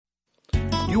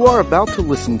You are about to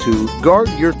listen to Guard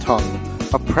Your Tongue,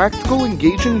 a practical,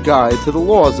 engaging guide to the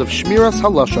laws of shmiras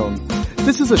halashon.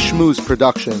 This is a shmooze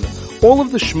production. All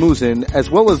of the shmoozin, as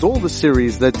well as all the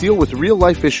series that deal with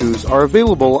real-life issues, are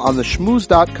available on the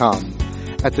shmooze.com.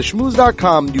 At the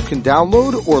shmooze.com, you can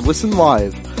download or listen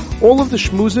live. All of the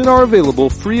shmoozin are available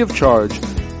free of charge.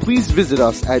 Please visit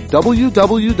us at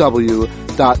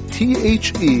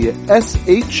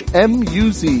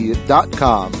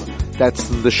www.theshmuz.com. That's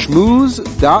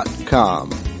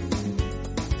theshmooze.com.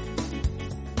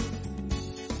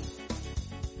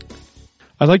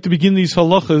 I'd like to begin these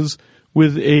halachas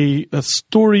with a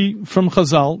story from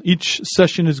Chazal. Each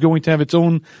session is going to have its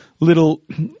own little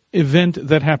event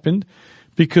that happened,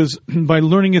 because by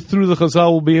learning it through the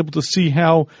Chazal, we'll be able to see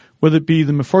how, whether it be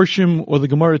the Mefarshim or the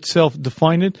Gemara itself,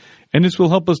 define it, and this will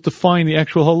help us define the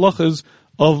actual halachas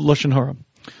of Lashon Hara.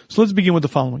 So let's begin with the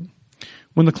following.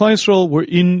 When the Klal Yisrael were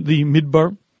in the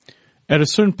Midbar, at a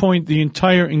certain point the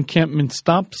entire encampment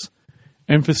stops,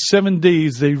 and for 7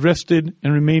 days they rested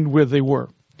and remained where they were.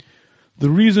 The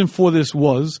reason for this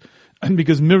was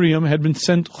because Miriam had been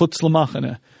sent chutz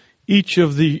l'machane. Each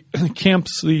of the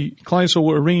camps, the Klal Yisrael,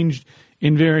 were arranged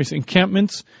in various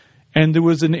encampments, and there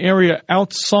was an area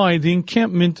outside the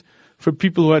encampment for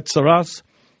people who had tsaras.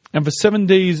 And for 7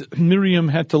 days, Miriam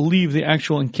had to leave the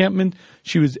actual encampment.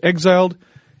 She was exiled,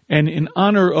 and in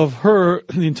honor of her,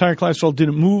 the entire Klal Yisrael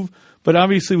didn't move, but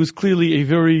obviously it was clearly a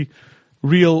very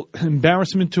real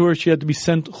embarrassment to her. She had to be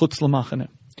sent chutz l'machane.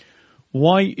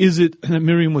 Why is it that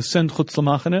Miriam was sent chutz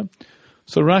l'machane?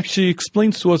 So Rashi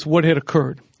explains to us what had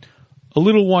occurred. A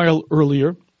little while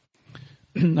earlier,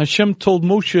 Hashem told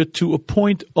Moshe to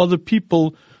appoint other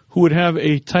people who would have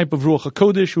a type of Ruach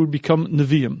HaKodesh, who would become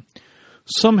Nevi'im.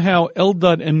 Somehow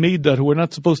Eldad and Medad, who were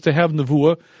not supposed to have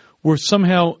Nevuah, were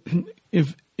somehow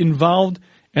involved,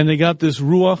 and they got this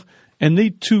Ruach, and they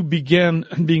too began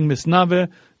being misnaveh.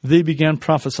 They began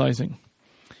prophesying.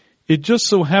 It just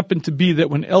so happened to be that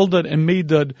when Eldad and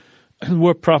Medad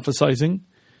were prophesying,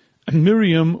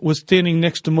 Miriam was standing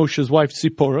next to Moshe's wife,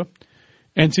 Tzipporah,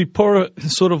 and Tzipporah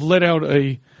sort of let out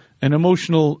an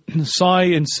emotional sigh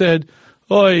and said,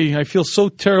 "Oy, I feel so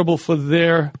terrible for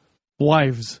their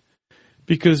wives,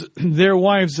 because their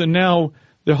wives are now,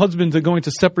 their husbands are going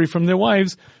to separate from their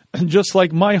wives, just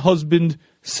like my husband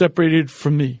separated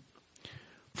from me."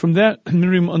 From that,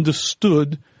 Miriam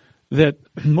understood that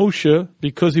Moshe,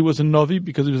 because he was a Navi,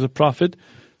 because he was a prophet,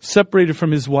 separated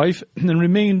from his wife and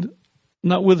remained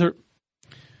not with her.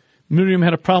 Miriam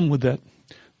had a problem with that.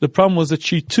 The problem was that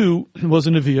she too was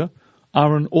a Neviah.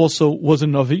 Aaron also was a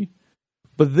Navi,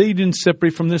 but they didn't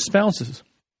separate from their spouses.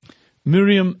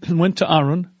 Miriam went to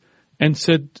Aaron and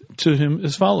said to him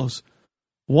as follows: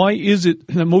 "Why is it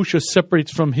that Moshe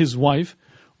separates from his wife?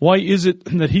 Why is it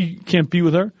that he can't be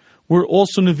with her? We're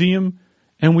also Nevi'im,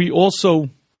 and we also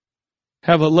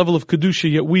have a level of Kedusha,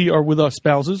 yet we are with our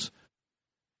spouses."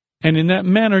 And in that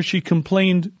manner, she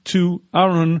complained to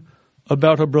Aaron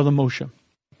about her brother Moshe.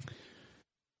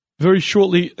 Very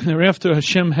shortly thereafter,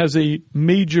 Hashem has a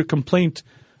major complaint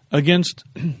against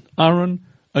Aaron,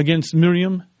 against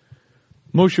Miriam.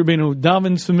 Moshe Rabbeinu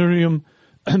davens for Miriam,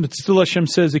 but still Hashem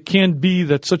says it can't be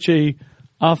that such a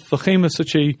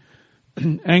such a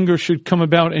anger should come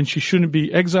about and she shouldn't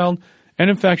be exiled.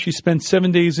 And in fact, she spent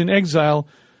 7 days in exile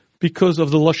because of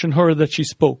the Lashon Hara that she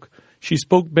spoke. She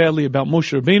spoke badly about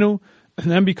Moshe Rabbeinu, and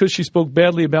then because she spoke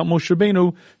badly about Moshe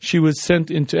Rabbeinu, she was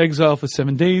sent into exile for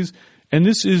 7 days. And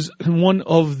this is one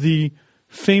of the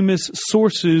famous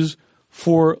sources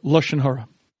for Lashon Hara.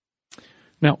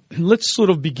 Now, let's sort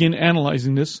of begin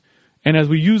analyzing this. And as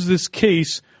we use this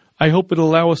case, I hope it'll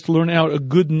allow us to learn out a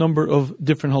good number of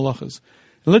different halachas.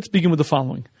 And let's begin with the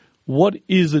following. What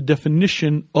is the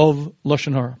definition of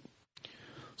Lashon Hara?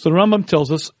 So the Rambam tells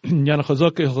us, Yana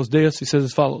Chazaka Hilchos Deos, he says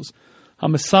as follows: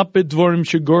 "Hamasapet dvarim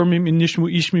shegormim in nishmu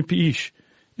ish mi pi'ish."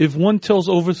 If one tells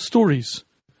over stories,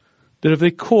 that if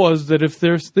they cause, that if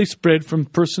they spread from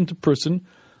person to person,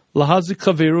 lahazik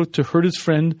chavero, to hurt his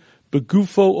friend,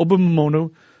 begufo or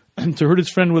b'mamono, to hurt his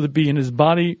friend, whether it be in his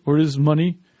body or his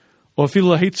money, or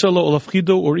afilu lahitzalo or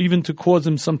lafchido, or even to cause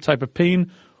him some type of pain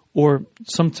or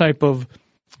some type of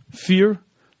fear,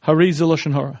 harei ze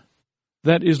Lashon Hara.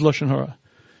 That is Lashon Hara.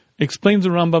 Explains the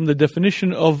Rambam, the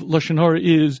definition of Lashon Hara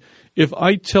is, if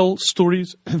I tell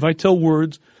stories, if I tell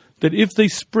words, that if they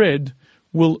spread,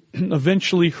 will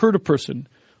eventually hurt a person,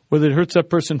 whether it hurts that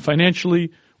person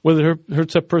financially, whether it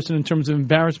hurts that person in terms of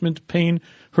embarrassment, pain,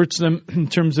 hurts them in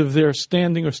terms of their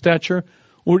standing or stature,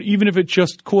 or even if it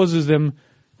just causes them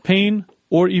pain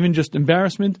or even just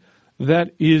embarrassment,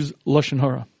 that is Lashon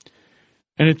Hara.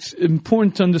 And it's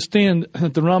important to understand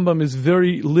that the Rambam is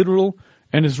very literal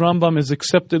And his Rambam has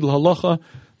accepted halacha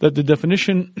that the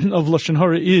definition of lashon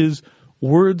hara is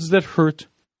words that hurt,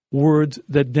 words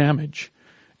that damage.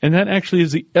 And that actually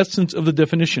is the essence of the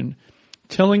definition,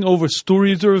 telling over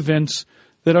stories or events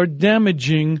that are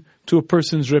damaging to a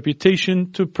person's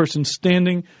reputation, to a person's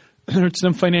standing, hurts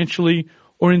them financially,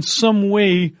 or in some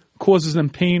way causes them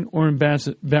pain or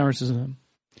embarrasses them.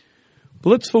 But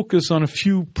let's focus on a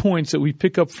few points that we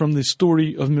pick up from the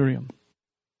story of Miriam.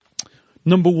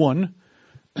 Number one,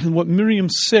 what Miriam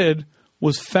said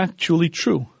was factually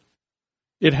true.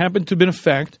 It happened to have been a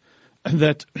fact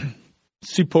that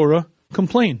Sipporah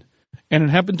complained. And it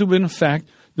happened to have been a fact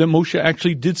that Moshe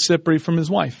actually did separate from his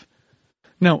wife.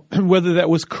 Now, whether that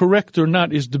was correct or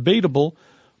not is debatable,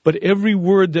 but every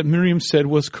word that Miriam said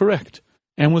was correct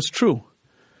and was true.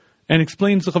 And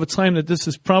explains the Chofetz Chaim that this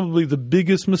is probably the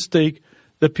biggest mistake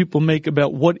that people make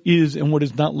about what is and what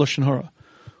is not lashon hara.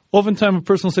 Oftentimes a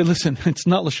person will say, listen, it's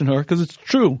not lashon hara because it's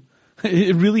true.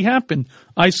 It really happened.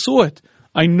 I saw it.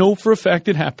 I know for a fact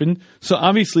it happened, so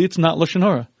obviously it's not lashon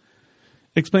hara.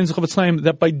 Explains the Chofetz Chaim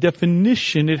that by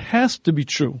definition it has to be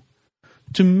true.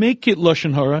 To make it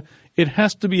lashon hara, it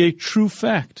has to be a true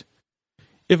fact.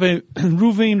 If a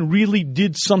Ruvain really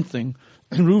did something,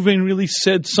 and Ruvain really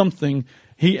said something,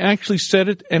 he actually said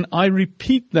it, and I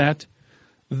repeat that,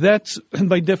 that's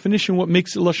by definition what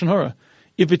makes it lashon hara.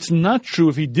 If it's not true,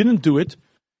 if he didn't do it,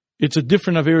 it's a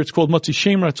different aver. It's called Matzi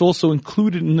Shemra. It's also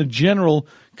included in the general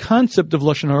concept of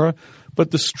lashon hara,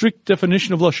 but the strict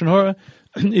definition of lashon hara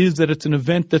is that it's an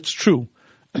event that's true.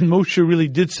 And Moshe really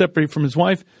did separate from his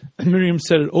wife, and Miriam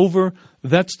said it over.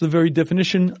 That's the very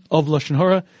definition of lashon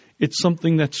hara. It's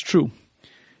something that's true.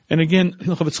 And again,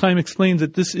 the Chofetz Chaim explains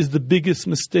that this is the biggest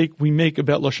mistake we make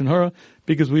about lashon hara,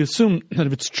 because we assume that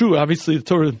if it's true, obviously the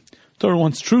Torah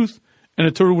wants truth, and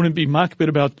the Torah wouldn't be makbid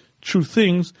about true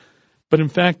things. But in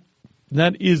fact,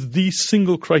 that is the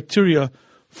single criteria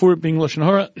for it being lashon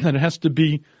hara, that it has to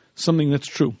be something that's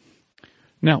true.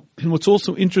 Now, what's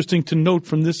also interesting to note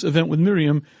from this event with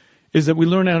Miriam is that we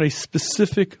learn out a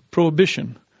specific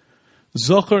prohibition.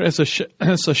 Zachar es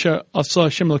asher asa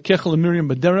Hashem lekecha Miriam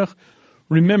b'derech.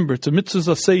 Remember, it's a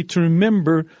mitzvah say to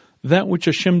remember that which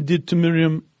Hashem did to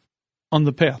Miriam on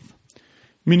the path.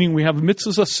 Meaning we have a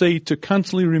mitzvah say to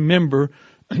constantly remember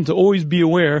and to always be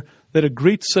aware that a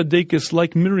great tzaddikus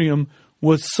like Miriam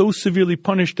was so severely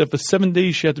punished that for 7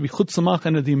 days she had to be chutz samach,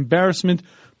 and the embarrassment,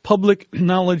 public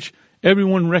knowledge,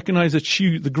 everyone recognized that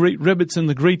she, the great Rebbetzin,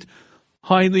 the great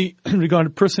highly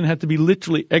regarded person, had to be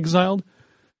literally exiled.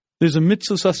 There's a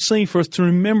mitzvah say for us to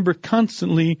remember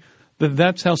constantly that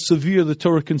that's how severe the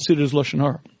Torah considers lashon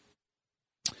hara.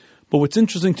 But what's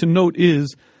interesting to note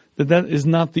is that that is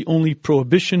not the only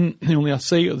prohibition, the only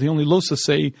asay, or the only los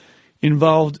asay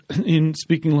involved in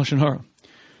speaking lashon hara.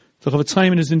 The Chofetz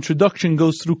Chaim in his introduction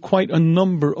goes through quite a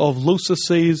number of los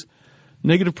asays,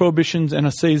 negative prohibitions, and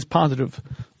asays positive.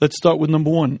 Let's start with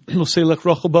number one.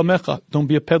 Don't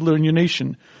be a peddler in your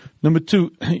nation. Number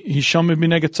two,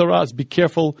 be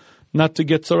careful not to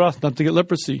get tzaras, not to get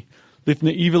leprosy.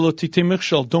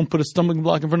 Don't put a stumbling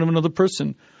block in front of another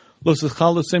person. The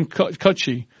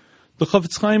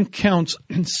Chofetz Chaim counts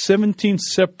 17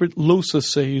 separate los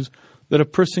asays that a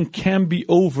person can be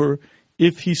over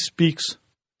if he speaks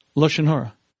lashon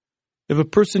hara. If a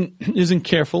person isn't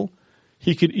careful,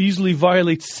 he could easily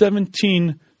violate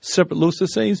 17 separate los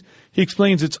asays. He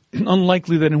explains it's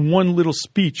unlikely that in one little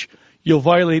speech you'll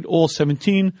violate all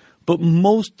 17, but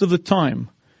most of the time,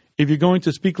 if you're going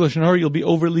to speak lashon hara, you'll be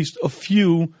over at least a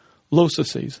few los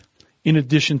asays. In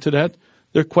addition to that,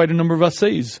 there are quite a number of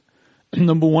asays.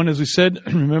 Number one, as we said,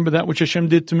 remember that which Hashem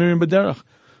did to Miriam b'derech.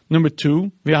 Number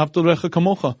two, v'ahavta l'recha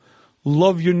kamocha.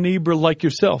 Love your neighbor like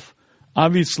yourself.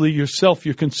 Obviously, yourself,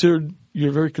 you're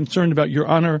very concerned about your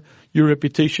honor, your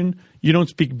reputation. You don't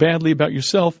speak badly about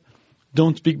yourself.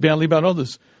 Don't speak badly about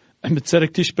others. And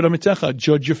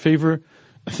judge your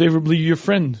favorably your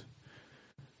friend.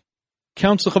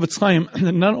 Counts the Chofetz Chaim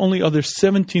that not only are there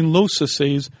 17 los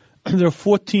asays, there are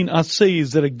 14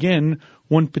 asays that again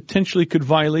one potentially could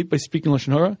violate by speaking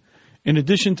lashon hara. In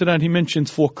addition to that, he mentions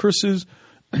 4 curses,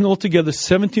 and altogether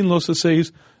 17 los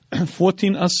asays,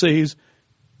 14 asays,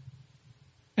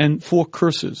 and 4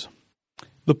 curses.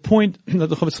 The point that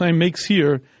the Chofetz Chaim makes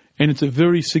here, and it's a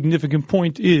very significant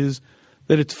point, is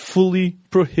that it's fully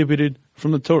prohibited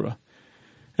from the Torah.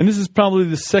 And this is probably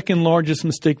the second largest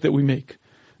mistake that we make.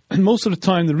 And most of the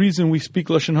time, the reason we speak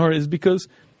lashon hara is because,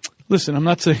 listen, I'm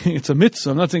not saying it's a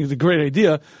mitzvah, I'm not saying it's a great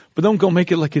idea, but don't go make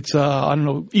it like it's,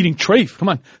 eating treif. Come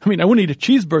on. I mean, I wouldn't eat a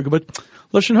cheeseburger, but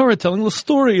lashon hara, telling a little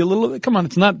story, come on,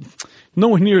 it's not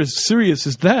nowhere near as serious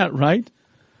as that, right?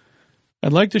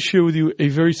 I'd like to share with you a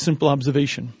very simple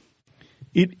observation.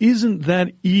 it isn't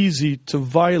that easy to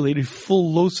violate a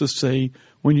full losa say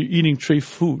when you're eating treif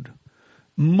food.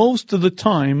 Most of the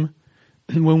time,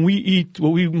 when we eat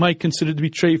what we might consider to be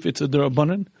treif, it's a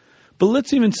derabanan. But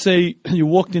let's even say you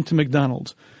walked into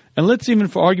McDonald's, and let's even,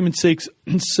 for argument's sake,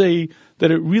 say that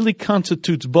it really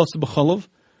constitutes basa b'chalav,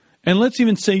 and let's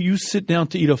even say you sit down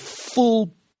to eat a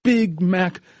full Big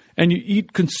Mac, and you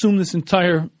consume this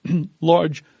entire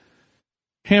large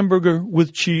hamburger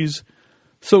with cheese.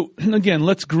 So again,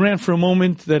 let's grant for a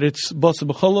moment that it's basa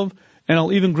b'chalav, and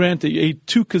I'll even grant that you ate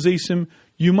 2 kazesim.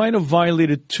 You might have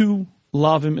violated 2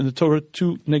 lavim in the Torah,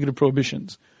 2 negative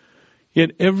prohibitions.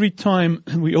 Yet every time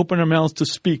we open our mouths to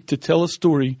speak, to tell a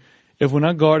story, if we're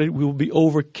not guarded, we will be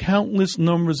over countless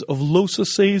numbers of los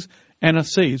assays and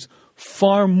assays,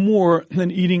 far more than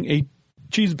eating a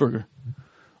cheeseburger.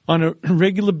 On a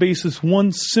regular basis,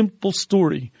 one simple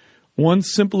story, one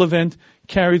simple event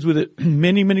carries with it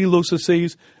many, many los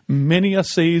assays, many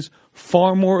assays,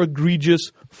 far more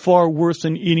egregious, far worse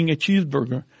than eating a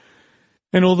cheeseburger.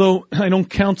 And although I don't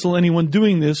counsel anyone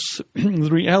doing this, the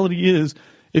reality is,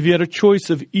 if you had a choice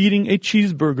of eating a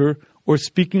cheeseburger or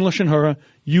speaking lashon hara,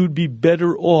 you'd be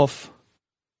better off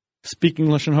speaking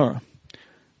lashon hara.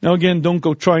 Now again, don't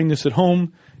go trying this at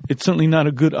home. It's certainly not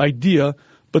a good idea.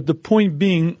 But the point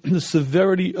being, the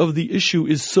severity of the issue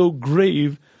is so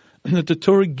grave that the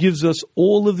Torah gives us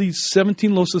all of these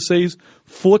 17 los assays,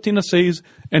 14 assays,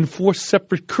 and 4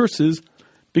 separate curses,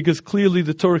 because clearly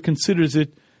the Torah considers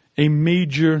it a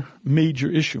major,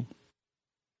 major issue.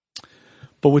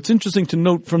 But what's interesting to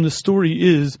note from the story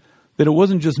is that it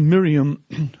wasn't just Miriam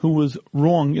who was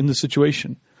wrong in the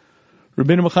situation.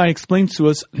 Rabbeinu Bachai explains to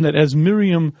us that as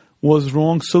Miriam was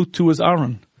wrong, so too was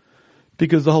Aaron.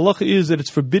 Because the halacha is that it's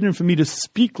forbidden for me to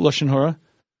speak lashon hara,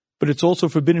 but it's also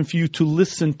forbidden for you to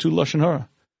listen to lashon hara.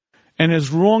 And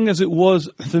as wrong as it was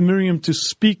for Miriam to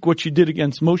speak what she did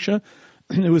against Moshe,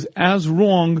 it was as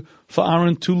wrong for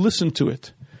Aaron to listen to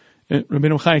it.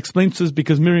 Rabbeinu Bachai explains this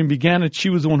because Miriam began it, she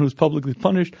was the one who was publicly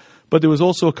punished, but there was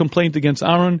also a complaint against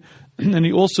Aaron, and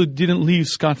he also didn't leave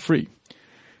scot-free.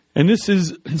 And this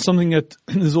is something that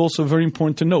is also very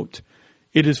important to note.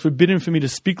 It is forbidden for me to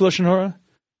speak lashon hara,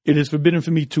 it is forbidden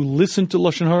for me to listen to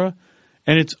lashon hara,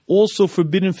 and it's also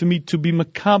forbidden for me to be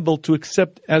makabel, to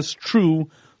accept as true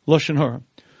lashon hara.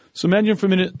 So imagine for a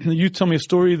minute, you tell me a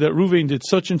story that Ruvain did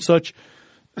such and such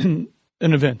an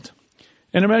event.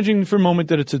 And imagine for a moment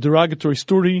that it's a derogatory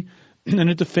story, and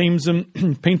it defames him,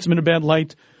 paints him in a bad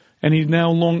light, and he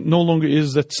now no longer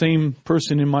is that same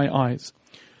person in my eyes.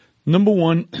 Number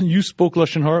one, you spoke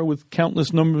lashon hara with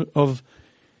countless number of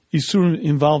isurim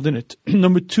involved in it.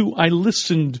 Number two, I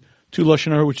listened to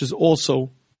lashon hara, which is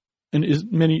also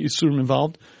many isurim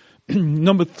involved.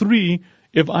 Number three,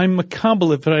 if I'm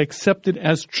makabel, if I accept it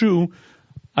as true,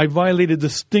 I violated a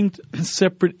distinct,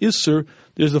 separate isur.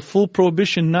 There's a full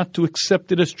prohibition not to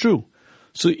accept it as true.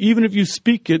 So even if you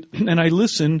speak it and I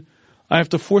listen, I have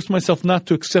to force myself not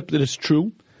to accept it as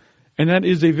true. And that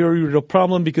is a very real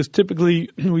problem because typically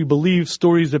we believe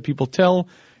stories that people tell.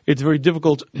 It's very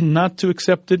difficult not to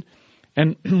accept it.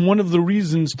 And one of the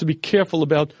reasons to be careful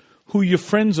about who your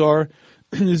friends are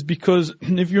is because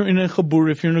if you're in a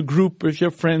chabur, if you're in a group, or if you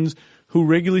have friends who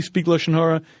regularly speak lashon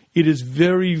hara, it is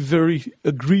very, very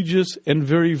egregious and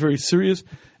very, very serious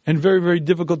and very, very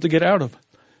difficult to get out of.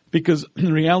 Because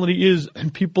the reality is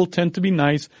people tend to be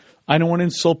nice. I don't want to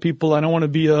insult people. I don't want to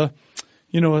be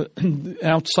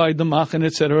outside the machan,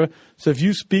 etc. So if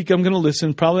you speak, I'm going to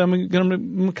listen. Probably I'm going to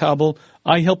makabel.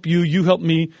 I help you, you help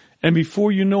me. And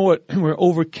before you know it, we're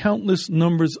over countless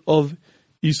numbers of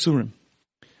isurim.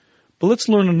 But let's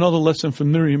learn another lesson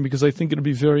from Miriam because I think it'll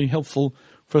be very helpful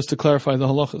for us to clarify the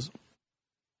halachas.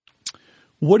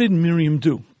 What did Miriam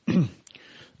do?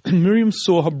 Miriam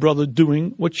saw her brother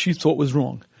doing what she thought was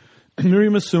wrong.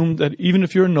 Miriam assumed that even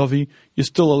if you're a Navi, you're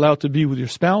still allowed to be with your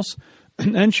spouse.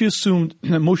 And she assumed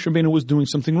that Moshe Rabbeinu was doing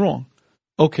something wrong.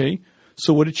 Okay,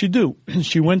 so what did she do?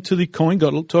 She went to the Kohen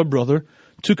Gadol, to her brother,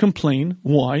 to complain.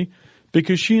 Why?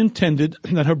 Because she intended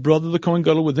that her brother, the Kohen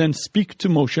Gadol, would then speak to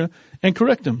Moshe and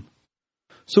correct him.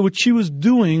 So what she was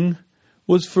doing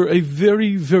was for a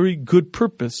very, very good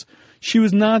purpose. She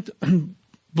was not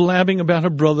blabbing about her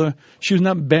brother. She was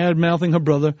not bad-mouthing her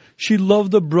brother. She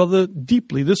loved her brother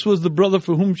deeply. This was the brother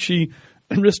for whom she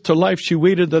risked her life. She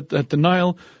waited at the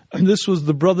Nile. And this was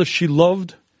the brother she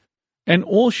loved. And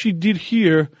all she did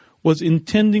here was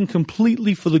intending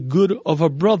completely for the good of her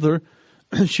brother.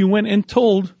 She went and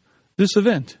told this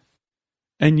event.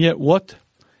 And yet what?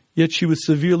 Yet she was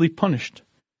severely punished.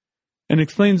 And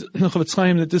explains Chavetz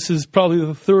Chaim that this is probably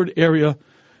the third area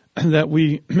that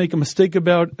we make a mistake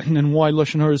about and why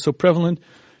lashon hara is so prevalent.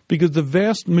 because the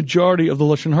vast majority of the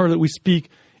lashon hara that we speak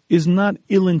is not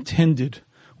ill-intended.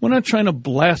 We're not trying to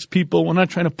blast people. We're not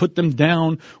trying to put them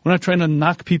down. We're not trying to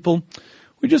knock people.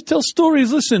 We just tell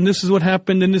stories. Listen, this is what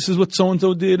happened, and this is what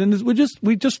so-and-so did. And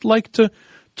we just like to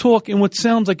talk in what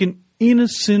sounds like an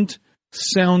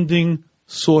innocent-sounding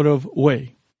sort of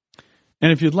way.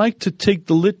 And if you'd like to take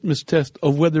the litmus test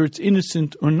of whether it's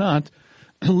innocent or not,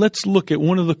 let's look at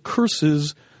one of the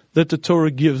curses that the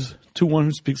Torah gives to one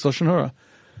who speaks lashon hara.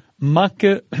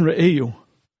 Makeh re'eyu.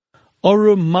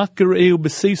 Ora makeh re'eyu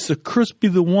b'seisa. Cursed be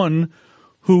the one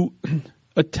who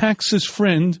attacks his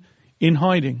friend in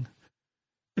hiding.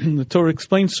 The Torah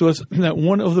explains to us that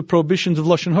one of the prohibitions of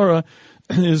lashon hara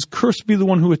is cursed be the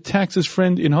one who attacks his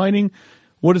friend in hiding.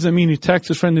 What does that mean? He attacks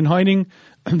his friend in hiding.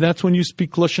 That's when you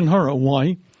speak lashon hara.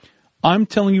 Why? I'm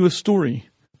telling you a story.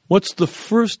 What's the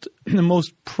first and the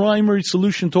most primary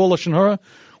solution to all lashon hara?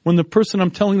 When the person I'm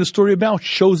telling the story about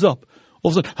shows up,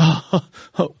 all of a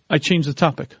sudden, I change the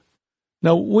topic.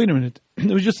 Now, wait a minute.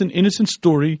 It was just an innocent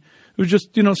story. It was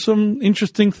just, some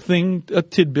interesting thing, a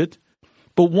tidbit.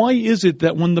 But why is it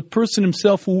that when the person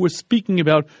himself who we're speaking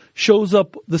about shows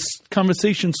up, this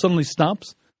conversation suddenly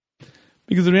stops?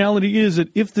 Because the reality is that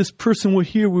if this person were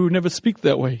here, we would never speak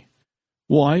that way.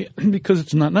 Why? Because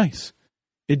it's not nice.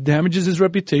 It damages his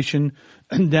reputation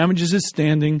and damages his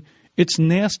standing. It's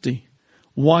nasty.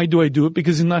 Why do I do it?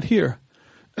 Because he's not here.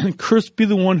 And cursed be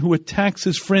the one who attacks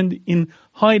his friend in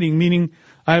hiding, meaning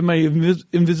I have my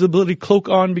invisibility cloak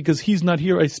on because he's not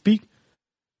here, I speak.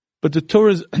 But the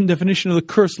Torah's definition of the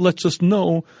curse lets us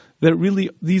know that really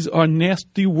these are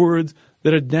nasty words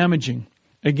that are damaging.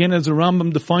 Again, as the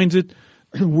Rambam defines it,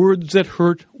 words that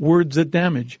hurt, words that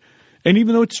damage. And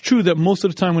even though it's true that most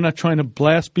of the time we're not trying to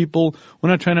blast people, we're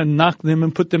not trying to knock them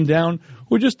and put them down,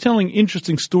 we're just telling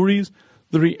interesting stories,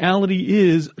 the reality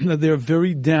is that they're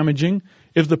very damaging.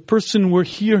 If the person were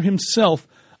here himself,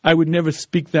 I would never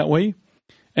speak that way.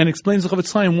 And explains the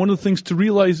Chavetz Chaim, one of the things to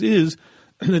realize is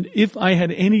that if I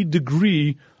had any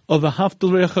degree of a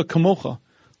haftal recha kamocha,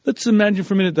 let's imagine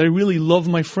for a minute that I really love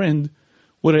my friend,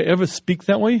 would I ever speak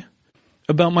that way?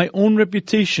 About my own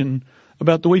reputation,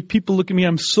 about the way people look at me,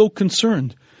 I'm so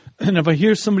concerned. And if I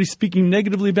hear somebody speaking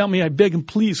negatively about me, I beg him,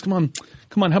 please, come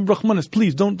on, have brachmanas,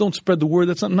 please, don't spread the word,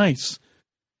 that's not nice.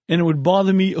 And it would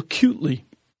bother me acutely.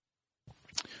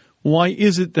 Why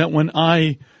is it that when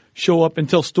I show up and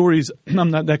tell stories, I'm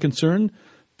not that concerned?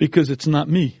 Because it's not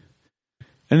me.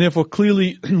 And therefore,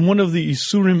 clearly, one of the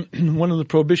isurim, one of the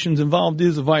prohibitions involved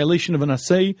is a violation of an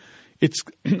asay. It's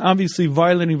obviously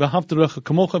violating v'ahavta recha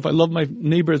kamocha. If I love my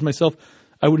neighbor as myself,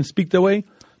 I wouldn't speak that way.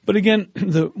 But again,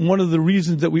 one of the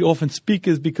reasons that we often speak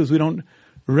is because we don't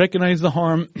recognize the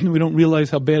harm, we don't realize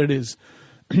how bad it is.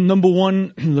 Number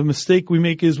one, the mistake we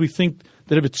make is we think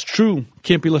that if it's true, it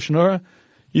can't be lashon hara.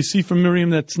 You see from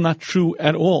Miriam that's not true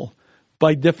at all.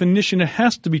 By definition, it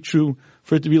has to be true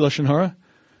for it to be lashon hara.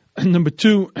 And number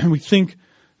two, we think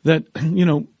that,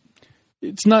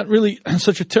 it's not really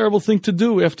such a terrible thing to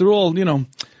do. After all,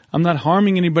 I'm not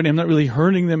harming anybody. I'm not really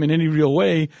hurting them in any real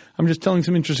way. I'm just telling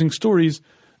some interesting stories.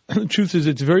 The truth is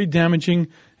it's very damaging.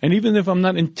 And even if I'm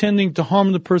not intending to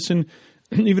harm the person,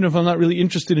 even if I'm not really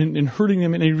interested in hurting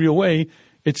them in any real way,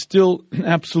 it's still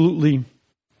absolutely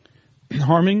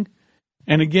harming.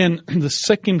 And again, the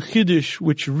second chiddush,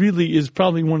 which really is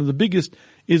probably one of the biggest,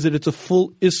 is that it's a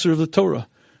full isser of the Torah.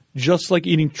 Just like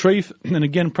eating treif, and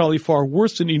again, probably far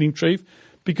worse than eating treif,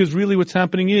 because really what's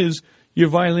happening is you're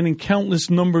violating countless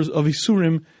numbers of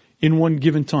isurim in one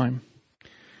given time.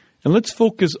 And let's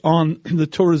focus on the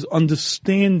Torah's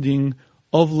understanding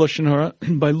of lashon hara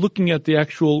by looking at the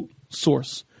actual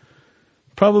source.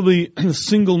 Probably the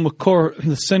single makor,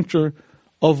 the center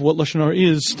of what lashon hara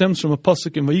is, stems from a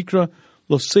pasuk in Vayikra,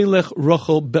 Lo selech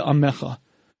rachel be'amecha.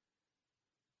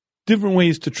 Different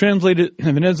ways to translate it.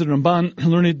 Even Ezra Ramban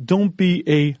learn it. Don't be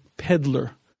a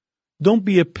peddler. Don't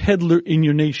be a peddler in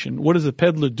your nation. What does a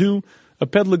peddler do? A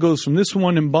peddler goes from this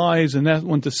one and buys and that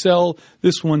one to sell.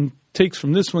 This one takes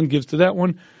from this one, gives to that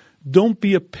one. Don't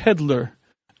be a peddler.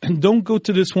 And don't go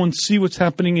to this one, see what's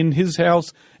happening in his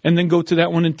house, and then go to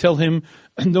that one and tell him.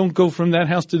 And don't go from that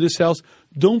house to this house.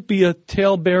 Don't be a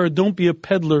talebearer. Don't be a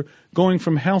peddler going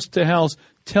from house to house,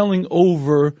 telling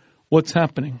over what's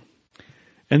happening.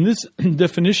 And this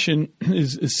definition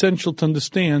is essential to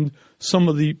understand some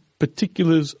of the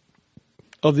particulars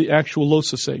of the actual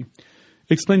losasei.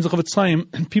 Explains the Chavetz Chaim,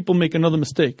 people make another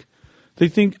mistake. They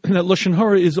think that lashon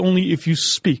hara is only if you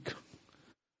speak.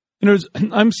 In other words,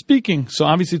 I'm speaking, so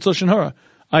obviously it's lashon hara.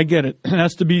 I get it. It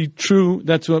has to be true.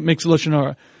 That's what makes it lashon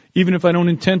hara. Even if I don't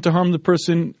intend to harm the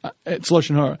person, it's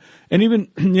lashon hara. And even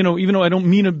though I don't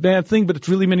mean a bad thing, but it's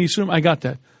really many isurim, I got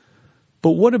that.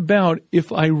 But what about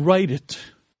if I write it?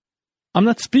 I'm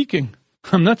not speaking.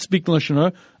 I'm not speaking Lashon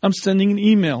Hara. I'm sending an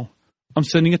email. I'm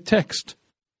sending a text.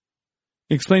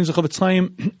 He explains the Chavetz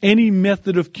Chaim, any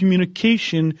method of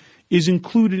communication is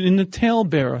included in the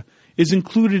talebearer, is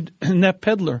included in that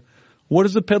peddler. What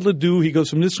does the peddler do? He goes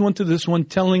from this one to this one,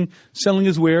 selling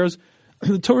his wares.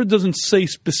 The Torah doesn't say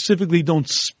specifically don't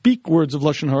speak words of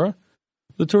Lashon Hara.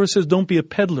 The Torah says don't be a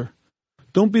peddler.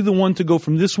 Don't be the one to go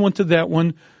from this one to that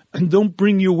one, and don't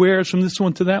bring your wares from this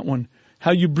one to that one.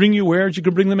 How you bring your wares, you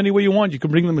can bring them any way you want. You can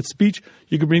bring them with speech,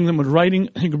 you can bring them with writing,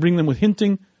 you can bring them with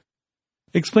hinting.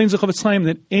 It explains the Chavetz Chaim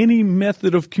that any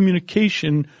method of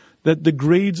communication that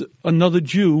degrades another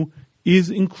Jew is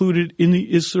included in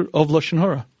the Isser of Lashon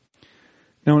Hara.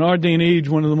 Now, in our day and age,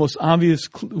 one of the most obvious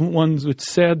ones,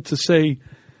 it's sad to say,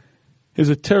 is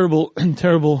a terrible,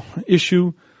 terrible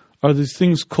issue, are these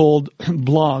things called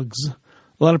blogs.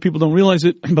 A lot of people don't realize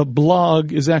it, but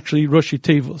blog is actually Rashi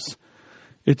Tevos.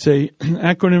 It's an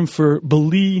acronym for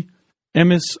Beli,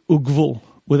 Emes, Ugvul,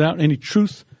 without any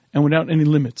truth and without any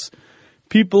limits.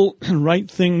 People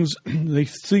write things, they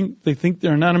think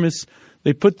they're anonymous,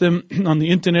 they put them on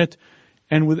the internet,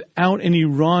 and without any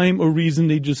rhyme or reason,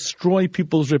 they destroy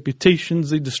people's reputations,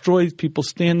 they destroy people's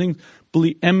standing.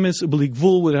 Beli Emes, Beli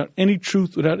Gvul, without any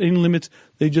truth, without any limits,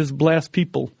 they just blast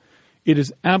people. It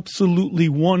is absolutely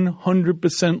 100%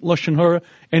 Lashon Hara,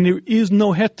 and there is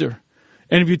no heter.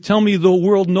 And if you tell me the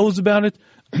world knows about it,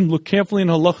 look carefully in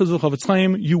halachas of Chavetz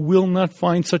Chaim, you will not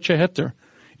find such a heter.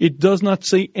 It does not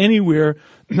say anywhere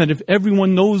that if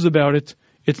everyone knows about it,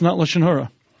 it's not Lashon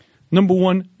Hara. Number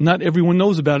one, not everyone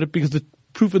knows about it because the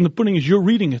proof in the pudding is you're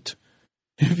reading it.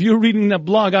 If you're reading that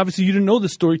blog, obviously you didn't know the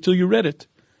story till you read it.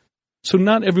 So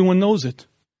not everyone knows it.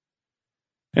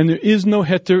 And there is no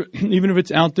heter, even if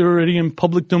it's out there already in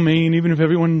public domain, even if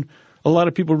a lot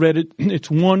of people read it, it's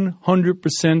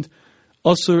 100%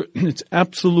 usher. It's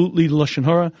absolutely Lashon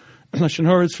Hara. Lashon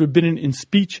Hara is forbidden in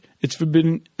speech. It's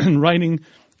forbidden in writing.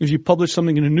 If you publish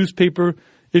something in a newspaper,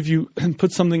 if you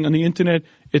put something on the internet,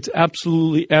 it's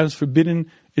absolutely as forbidden.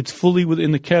 It's fully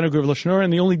within the category of Lashon Hara.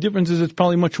 And the only difference is it's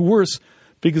probably much worse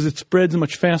because it spreads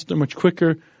much faster, much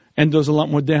quicker, and does a lot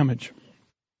more damage.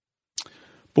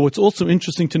 But what's also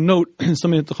interesting to note,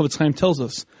 something that the Chavetz Chaim tells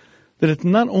us, that it's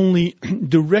not only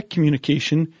direct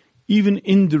communication, even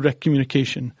indirect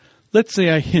communication. Let's say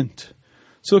I hint.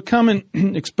 So a common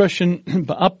expression,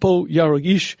 ba'apo yarog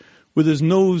ish, with his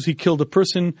nose he killed a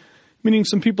person, meaning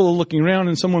some people are looking around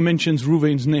and someone mentions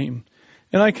Ruvain's name.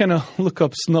 And I kind of look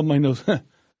up, snub my nose,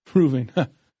 Ruvain,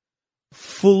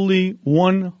 fully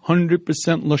 100%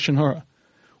 Lashon Hara.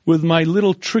 With my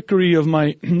little trickery of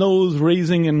my nose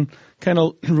raising and kind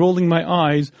of rolling my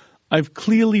eyes, I've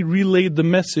clearly relayed the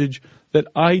message that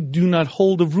I do not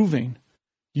hold of Ruvain.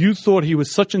 You thought he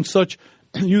was such and such,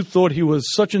 you thought he was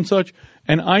such and such,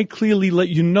 and I clearly let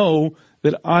you know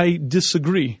that I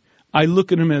disagree. I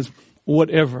look at him as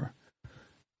whatever.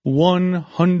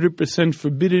 100%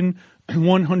 forbidden,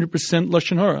 100%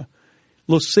 Lashon Hara.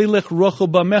 Lo selech rocho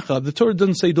ba'mecha. The Torah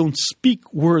doesn't say don't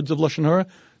speak words of Lashon Hara.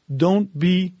 Don't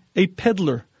be a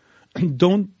peddler.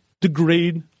 Don't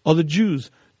degrade other Jews.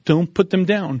 Don't put them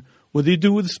down. Whether you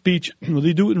do it with speech, whether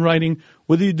you do it in writing,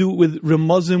 whether you do it with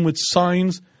remuzim, with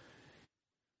signs,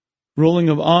 rolling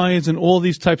of eyes, and all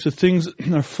these types of things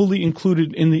are fully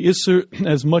included in the Isser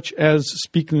as much as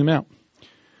speaking them out.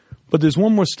 But there's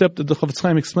one more step that the Chavetz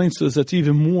Chaim explains to us that's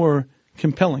even more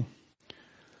compelling.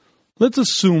 Let's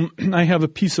assume I have a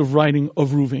piece of writing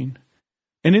of Ruvain.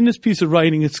 And in this piece of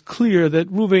writing, it's clear that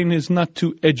Ruvain is not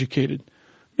too educated.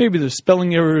 Maybe there's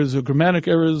spelling errors or grammatic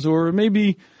errors, or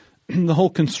maybe the whole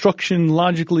construction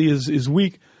logically is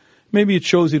weak. Maybe it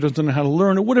shows he doesn't know how to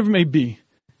learn, or whatever it may be.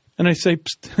 And I say,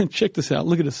 check this out,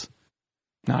 look at this.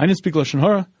 Now, I didn't speak Lashon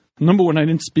Hara. Number one, I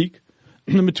didn't speak.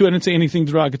 Number two, I didn't say anything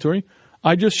derogatory.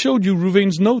 I just showed you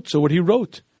Ruvain's notes, or what he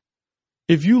wrote.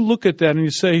 If you look at that and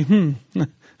you say,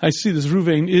 I see this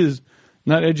Ruvain is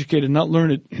not educated, not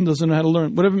learned, doesn't know how to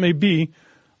learn, whatever it may be,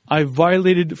 I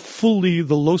violated fully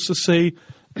the lo saseh,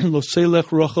 lo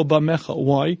selech rocha ba'mecha.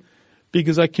 Why?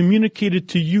 Because I communicated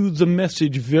to you the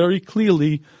message very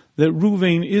clearly that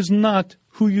Ruvain is not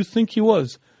who you think he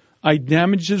was. I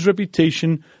damaged his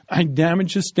reputation, I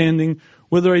damaged his standing,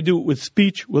 whether I do it with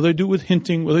speech, whether I do it with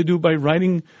hinting, whether I do it by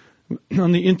writing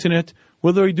on the internet,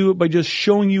 whether I do it by just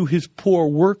showing you his poor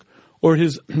work or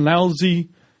his lousy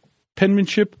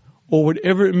penmanship or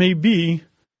whatever it may be.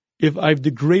 If I've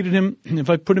degraded him, if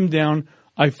I put him down,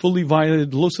 I fully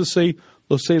violated lo saseh,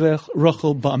 lo selech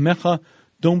rachel ba'amecha.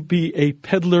 Don't be a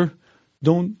peddler,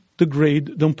 don't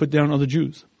degrade, don't put down other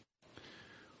Jews.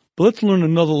 But let's learn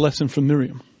another lesson from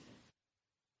Miriam.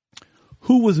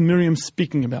 Who was Miriam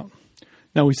speaking about?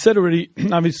 Now, we said already,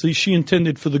 obviously, she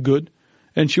intended for the good,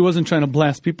 and she wasn't trying to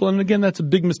blast people. And again, that's a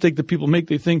big mistake that people make.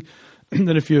 They think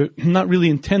that if you're not really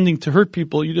intending to hurt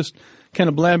people, you're just kind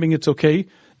of blabbing, it's okay.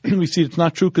 We see it's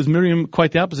not true because Miriam,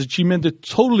 quite the opposite. She meant it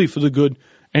totally for the good,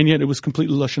 and yet it was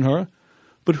completely lashon hara.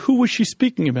 But who was she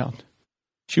speaking about?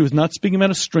 She was not speaking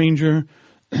about a stranger.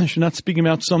 She was not speaking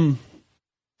about some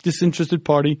disinterested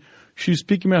party. She was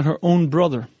speaking about her own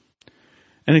brother.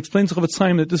 And explains to Chofetz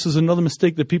Chaim that this is another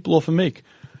mistake that people often make.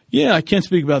 Yeah, I can't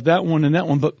speak about that one and that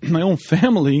one, but my own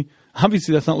family,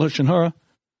 obviously that's not lashon hara.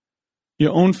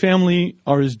 Your own family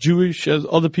are as Jewish as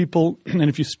other people, and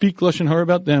if you speak lashon hara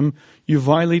about them, you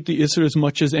violate the Isser as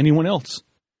much as anyone else.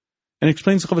 And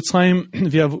explains to Chofetz Chaim,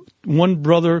 if you have one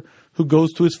brother who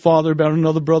goes to his father about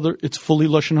another brother, it's fully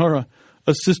lashon hara.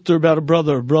 A sister about a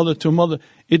brother to a mother,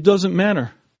 it doesn't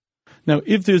matter. Now,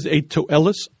 if there's a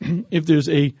to'elis, if there's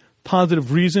a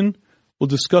positive reason, we'll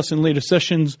discuss in later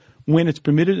sessions when it's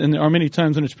permitted, and there are many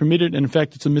times when it's permitted, and in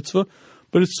fact it's a mitzvah,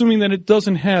 but assuming that it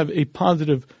doesn't have a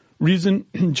positive reason,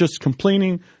 just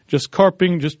complaining, just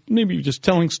carping, maybe just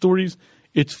telling stories,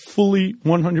 it's fully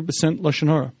 100% lashon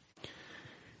hara.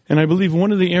 And I believe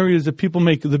one of the areas that people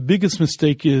make the biggest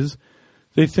mistake is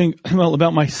they think, well,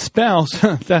 about my spouse,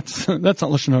 that's not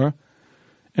lashon hara.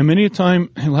 And many a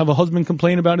time he'll have a husband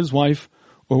complain about his wife,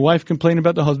 or a wife complain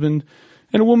about the husband,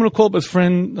 and a woman will call up her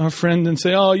friend and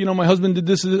say, oh, my husband did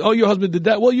this, oh, your husband did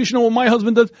that, well, you should know what my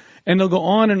husband does. And they'll go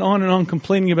on and on and on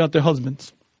complaining about their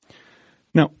husbands.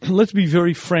 Now, let's be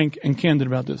very frank and candid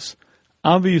about this.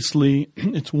 Obviously,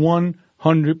 it's 100%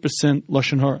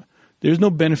 lashon hara. There's no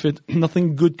benefit,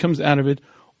 nothing good comes out of it.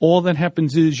 All that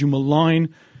happens is you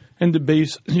malign and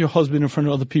debase your husband in front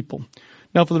of other people.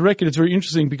 Now, for the record, it's very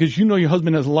interesting because your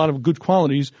husband has a lot of good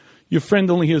qualities. Your friend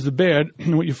only hears the bad,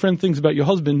 and what your friend thinks about your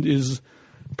husband is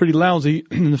pretty lousy,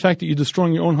 and the fact that you're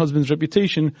destroying your own husband's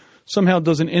reputation somehow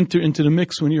doesn't enter into the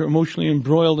mix when you're emotionally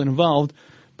embroiled and involved,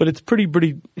 but it's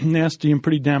pretty nasty and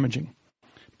pretty damaging.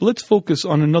 But let's focus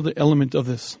on another element of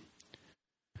this.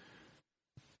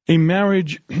 A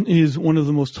marriage is one of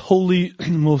the most holy,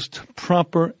 most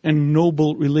proper, and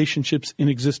noble relationships in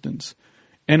existence.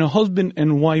 And a husband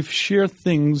and wife share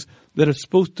things that are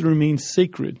supposed to remain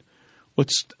sacred.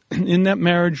 What's in that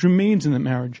marriage remains in that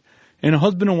marriage. And a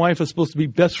husband and wife are supposed to be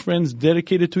best friends,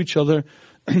 dedicated to each other,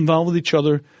 involved with each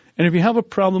other. And if you have a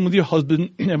problem with your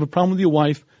husband, you have a problem with your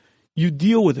wife, you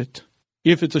deal with it.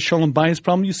 If it's a shalom bayis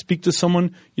problem, you speak to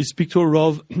someone, you speak to a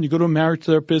rav, you go to a marriage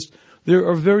therapist. There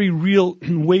are very real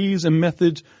ways and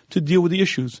methods to deal with the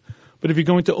issues. But if you're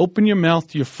going to open your mouth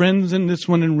to your friends in this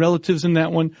one and relatives in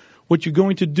that one, what you're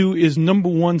going to do is, number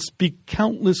one, speak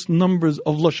countless numbers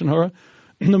of lashon hara.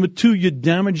 Number two, you're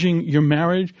damaging your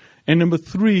marriage. And number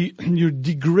three, you're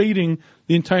degrading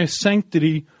the entire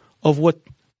sanctity of what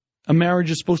a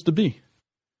marriage is supposed to be.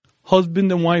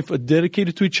 Husband and wife are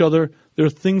dedicated to each other. There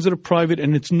are things that are private,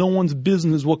 and it's no one's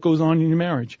business what goes on in your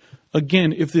marriage.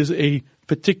 Again, if there's a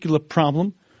particular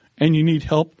problem and you need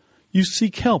help, you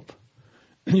seek help.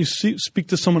 You speak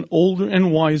to someone older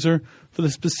and wiser for the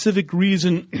specific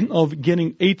reason of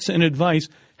getting eights and advice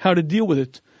how to deal with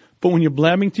it. But when you're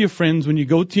blabbing to your friends, when you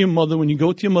go to your mother, when you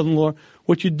go to your mother-in-law,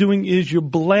 what you're doing is you're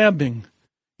blabbing.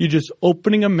 You're just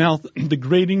opening a mouth,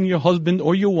 degrading your husband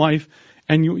or your wife,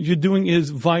 and you're doing is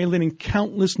violating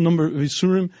countless number of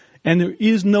isurim, and there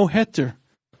is no heter.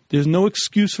 There's no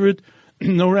excuse for it,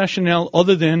 no rationale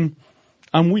other than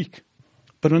I'm weak.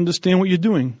 But understand what you're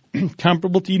doing.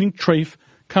 Comparable to eating treif,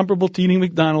 comparable to eating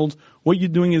McDonald's, what you're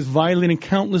doing is violating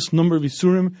countless number of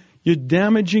isurim. You're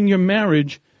damaging your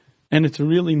marriage, and it's a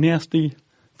really nasty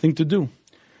thing to do.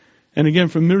 And again,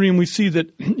 from Miriam, we see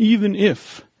that even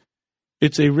if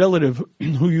it's a relative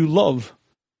who you love,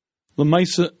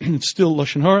 l'maisa, it's still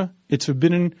lashon hara, it's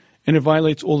forbidden, and it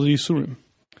violates all of the isurim.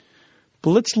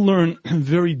 But let's learn a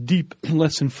very deep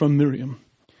lesson from Miriam.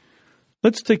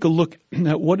 Let's take a look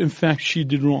at what, in fact, she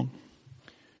did wrong.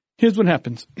 Here's what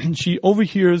happens. She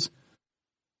overhears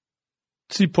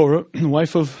Tzipporah, the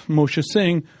wife of Moshe,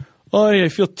 saying, I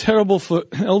feel terrible for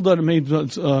Eldad and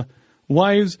Maid's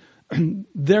wives.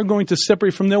 They're going to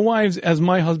separate from their wives as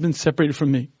my husband separated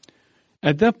from me.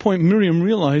 At that point, Miriam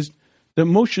realized that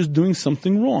Moshe is doing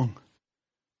something wrong.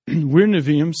 We're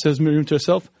Nevi'im, says Miriam to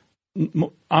herself.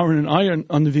 Aaron and I are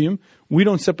Nevi'im. We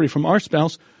don't separate from our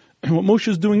spouse. And what Moshe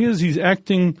is doing is he's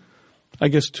acting, I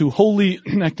guess, too holy,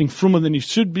 acting frummer than he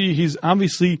should be. He's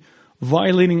obviously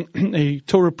violating a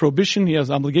Torah prohibition. He has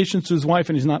obligations to his wife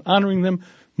and he's not honoring them.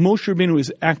 Moshe Rabbeinu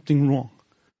is acting wrong.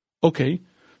 Okay,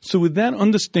 so with that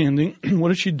understanding, what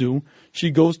does she do? She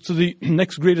goes to the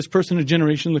next greatest person in the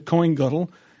generation, the Kohen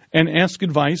Gadol, and asks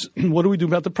advice. What do we do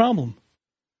about the problem?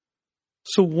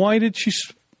 So why is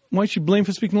she blamed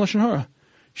for speaking Lashon Hara?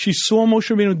 She saw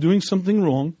Moshe Rabbeinu doing something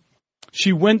wrong.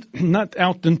 She went not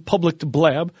out in public to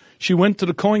blab. She went to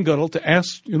the Kohen Gadol to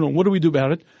ask, what do we do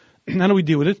about it? How do we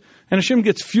deal with it? And Hashem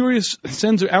gets furious,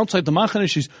 sends her outside the Machane.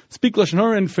 She speaks Lashon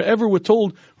Hara, and forever we're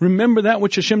told, remember that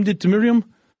which Hashem did to Miriam?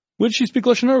 What did she speak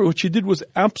Lashon Hara? What she did was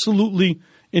absolutely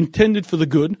intended for the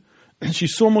good. She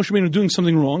saw Moshe Rabbeinu doing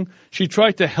something wrong. She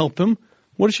tried to help him.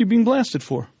 What is she being blasted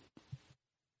for?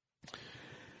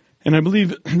 And I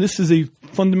believe this is a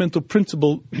fundamental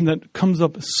principle that comes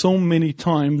up so many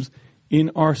times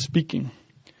in our speaking.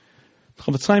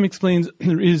 Chofetz Chaim explains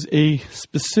there is a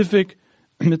specific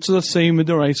mitzvah saying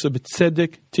midoraisa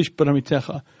b'tzedek tishbar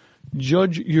amitecha.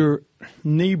 Judge your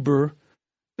neighbor,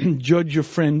 judge your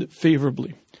friend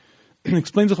favorably.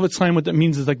 Explains the Chofetz Chaim what that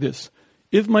means is like this.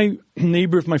 If my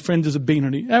neighbor, if my friend is a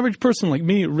beinoni, average person like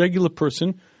me, a regular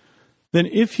person, then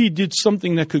if he did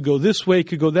something that could go this way,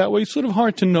 could go that way, it's sort of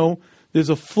hard to know. There's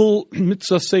a full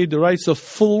mitzvah say deraisa,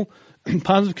 full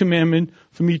positive commandment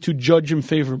for me to judge him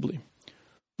favorably.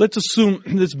 Let's assume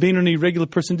this beinoni regular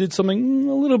person did something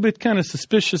a little bit kind of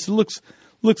suspicious. It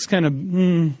looks kind of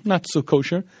not so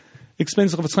kosher.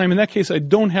 Explains the Chofetz Chaim, in that case, I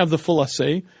don't have the full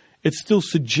assay. It's still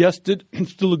suggested.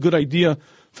 It's still a good idea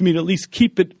for me to at least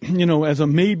keep it, as a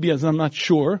maybe, as I'm not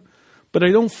sure. But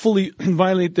I don't fully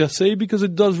violate the assay because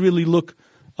it does really look,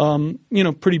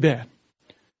 pretty bad.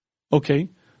 Okay.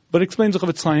 But explains the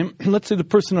Chofetz Chaim, let's say the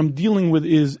person I'm dealing with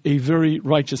is a very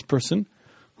righteous person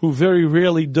who very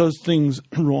rarely does things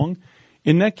wrong.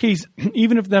 In that case,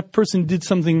 even if that person did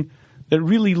something that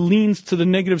really leans to the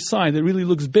negative side, that really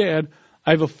looks bad,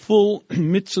 I have a full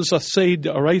mitzvah asay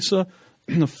d'oraisa,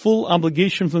 a full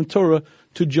obligation from the Torah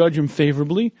to judge him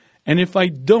favorably. And if I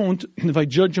don't, if I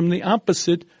judge him the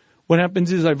opposite, what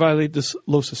happens is I violate this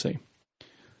los asay.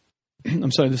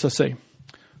 This assay.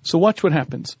 So watch what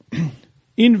happens.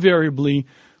 Invariably,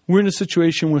 we're in a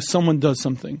situation where someone does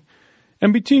something.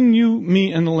 And between you,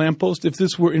 me, and the lamppost, if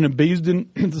this were in a Beis Din,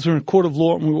 if this were in a court of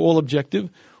law and we were all objective,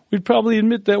 we'd probably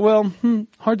admit that,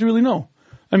 hard to really know.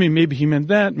 I mean, maybe he meant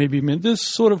that, maybe he meant this,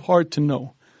 sort of hard to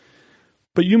know.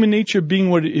 But human nature being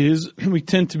what it is, we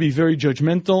tend to be very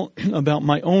judgmental about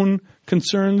my own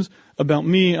concerns, about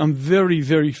me. I'm very,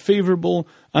 very favorable.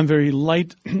 I'm very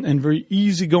light and very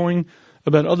easygoing.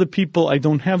 About other people, I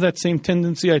don't have that same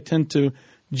tendency. I tend to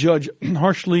judge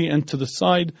harshly and to the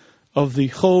side of the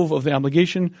chov, of the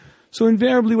obligation. So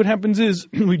invariably what happens is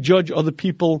we judge other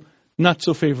people not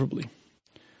so favorably.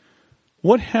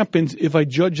 What happens if I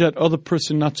judge that other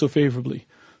person not so favorably?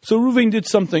 So Reuven did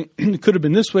something. It could have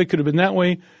been this way, could have been that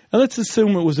way. And let's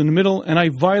assume it was in the middle, and I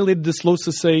violated this los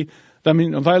asay. I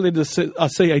violated this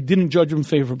asay. I didn't judge him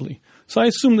favorably. So I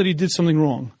assume that he did something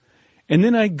wrong. And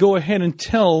then I go ahead and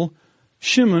tell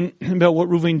Shimon about what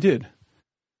Reuven did.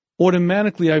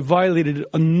 Automatically, I violated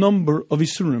a number of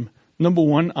isurim. Number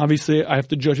one, obviously, I have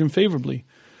to judge him favorably.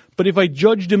 But if I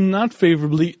judged him not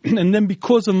favorably, and then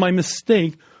because of my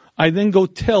mistake, I then go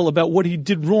tell about what he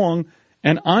did wrong,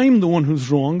 and I'm the one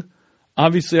who's wrong,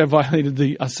 obviously I violated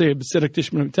the aseh b'tzedek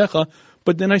tishbar amitecha,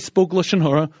 but then I spoke Lashon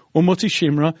Hara or motzi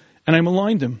shemra, and I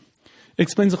maligned him.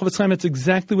 Explains the Chofetz Chaim, that's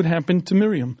exactly what happened to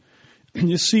Miriam.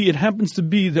 You see, it happens to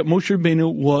be that Moshe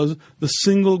Rabbeinu was the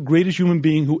single greatest human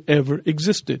being who ever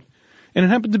existed. And it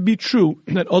happened to be true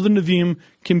that other Nevi'im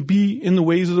can be in the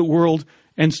ways of the world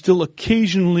and still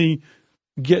occasionally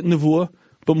get nevuah,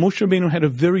 but Moshe Rabbeinu had a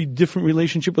very different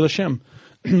relationship with Hashem.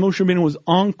 Moshe Rabbeinu was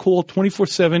on call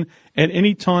 24/7 at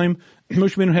any time.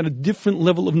 Moshe Rabbeinu had a different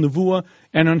level of nevuah,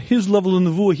 and on his level of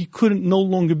nevuah, he couldn't no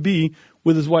longer be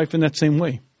with his wife in that same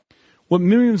way. What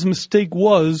Miriam's mistake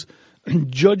was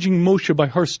judging Moshe by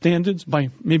her standards, by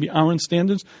maybe Aaron's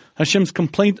standards. Hashem's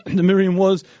complaint to Miriam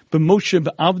was, but Moshe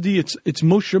b'avdi, it's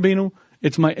Moshe Rabbeinu,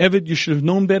 it's my Eved, you should have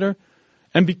known better.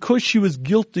 And because she was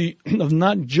guilty of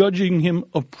not judging him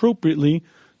appropriately,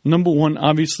 number one,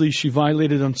 obviously she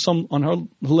violated on her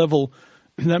level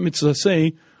that mitzvah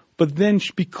say, but then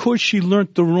because she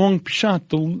learned the wrong pshat,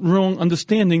 the wrong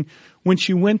understanding, when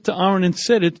she went to Aaron and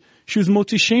said it, she was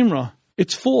motzi shemra.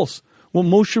 It's false. What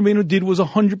Moshe Rabbeinu did was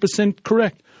 100%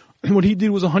 correct. What he did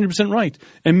was 100% right.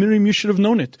 And Miriam, you should have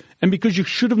known it. And because you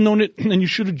should have known it and you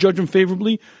should have judged him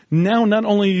favorably, now not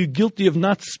only are you guilty of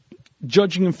not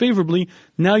judging him favorably,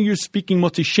 now you're speaking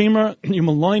motzi shemra, you're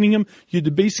maligning him, you're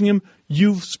debasing him,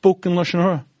 you've spoken Lashon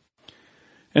Hara.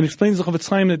 And explains the Chofetz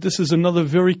Chaim that this is another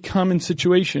very common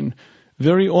situation.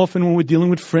 Very often when we're dealing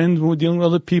with friends, when we're dealing with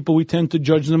other people, we tend to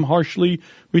judge them harshly.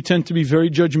 We tend to be very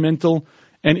judgmental.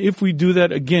 And if we do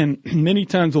that again, many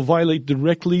times we'll violate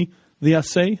directly the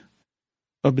asay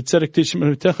of b'tzedek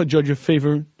tishbar amitecha, judge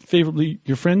favorably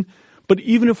your friend. But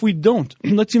even if we don't,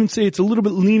 let's even say it's a little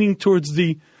bit leaning towards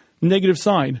the negative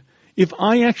side. If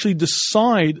I actually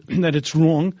decide that it's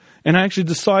wrong, and I actually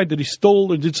decide that he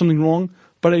stole or did something wrong,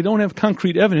 but I don't have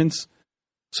concrete evidence,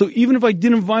 so even if I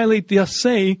didn't violate the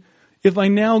asay, if I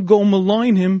now go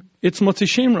malign him, it's matzeh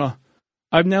shemra.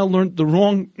 I've now learned the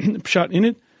wrong pshat in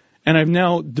it, and I've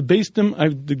now debased him,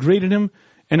 I've degraded him,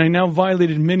 and I now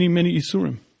violated many, many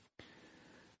isurim.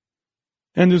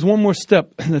 And there's one more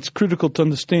step that's critical to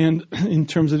understand in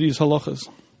terms of these halachas.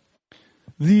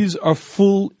 These are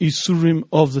full isurim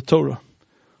of the Torah.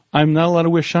 I'm not allowed to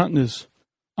wear shatnez.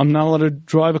 I'm not allowed to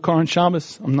drive a car on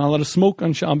Shabbos. I'm not allowed to smoke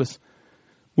on Shabbos.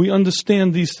 We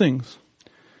understand these things.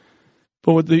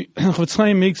 But what the Chofetz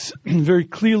Chaim makes very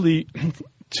clearly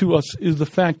to us is the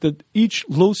fact that each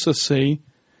los asay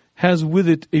has with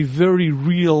it a very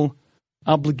real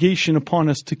obligation upon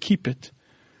us to keep it.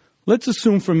 Let's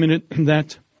assume for a minute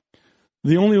that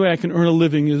the only way I can earn a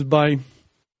living is by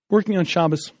working on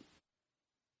Shabbos.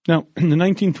 Now, in the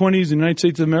 1920s in the United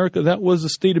States of America, that was the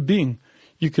state of being.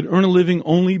 You could earn a living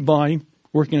only by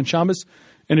working on Shabbos.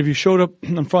 And if you showed up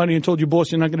on Friday and told your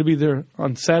boss you're not going to be there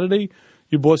on Saturday,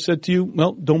 your boss said to you,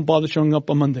 well, don't bother showing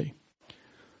up on Monday.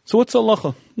 So what's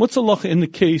halacha? What's halacha in the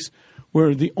case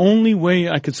where the only way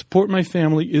I could support my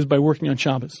family is by working on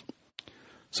Shabbos?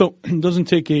 So it doesn't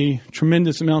take a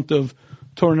tremendous amount of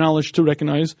Torah knowledge to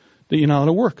recognize that you're not allowed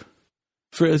to work.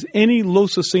 For as any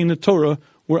los asay in the Torah,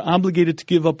 we're obligated to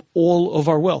give up all of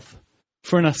our wealth.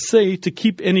 For an asay, to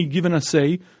keep any given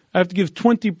asay, I have to give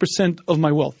 20% of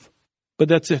my wealth. But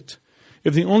that's it.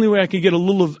 If the only way I could get a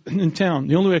lulav in town,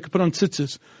 the only way I could put on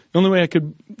tzitzis, the only way I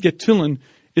could get tefillin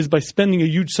is by spending a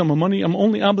huge sum of money, I'm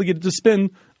only obligated to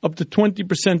spend up to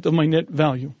 20% of my net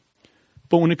value.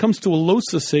 But when it comes to a los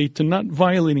asay, to not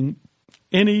violating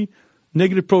any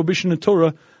negative prohibition in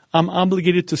Torah, I'm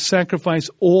obligated to sacrifice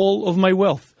all of my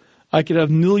wealth. I could have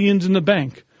millions in the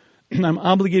bank, and I'm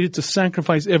obligated to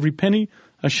sacrifice every penny.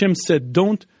 Hashem said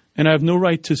don't, and I have no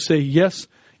right to say yes,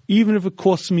 even if it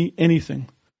costs me anything.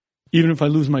 Even if I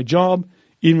lose my job,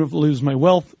 even if I lose my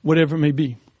wealth, whatever it may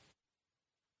be.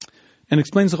 And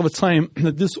explains the Chofetz Chaim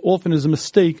that this often is a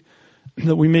mistake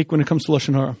that we make when it comes to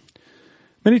Lashon Hara.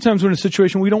 Many times we're in a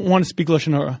situation we don't want to speak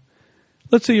Lashon Hara.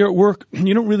 Let's say you're at work, and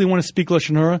you don't really want to speak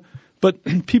Lashon Hara,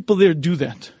 but people there do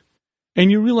that.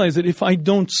 And you realize that if I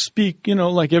don't speak,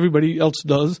 like everybody else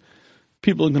does,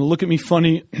 people are going to look at me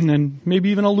funny, and then maybe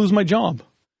even I'll lose my job.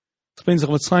 Explains the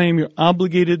Chofetz Chaim, you're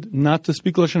obligated not to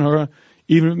speak Lashon Hara,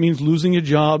 even if it means losing your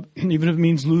job, even if it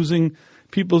means losing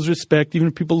people's respect, even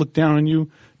if people look down on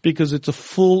you, because it's a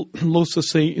full los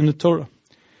asay in the Torah.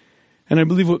 And I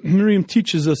believe what Miriam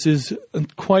teaches us is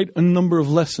quite a number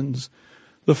of lessons.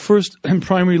 The first and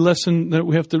primary lesson that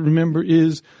we have to remember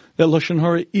is that Lashon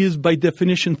Hara is, by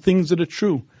definition, things that are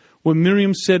true. What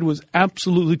Miriam said was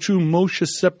absolutely true. Moshe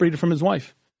separated from his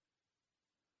wife.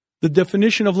 The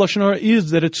definition of Lashon Hara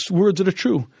is that it's words that are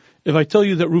true. If I tell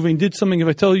you that Reuven did something, if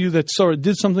I tell you that Sarah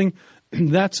did something,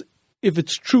 that's, if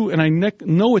it's true and I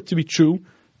know it to be true,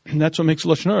 that's what makes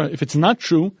Lashon Hara. If it's not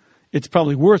true, it's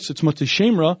probably worse. It's matzeh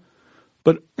shemra,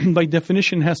 but by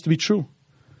definition it has to be true.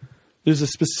 There's a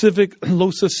specific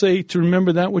los asay to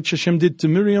remember that which Hashem did to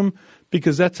Miriam,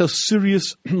 because that's how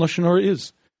serious Lashon Hara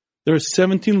is. There are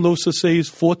 17 los asays,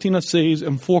 14 asays,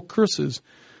 and 4 curses,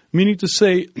 meaning to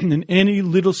say, in any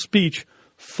little speech,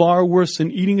 far worse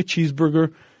than eating a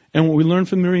cheeseburger. And what we learn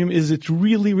from Miriam is it's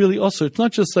really, really usher. It's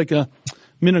not just like a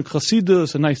minhag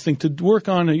chasidus, a nice thing to work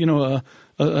on,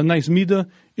 a nice midah.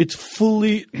 It's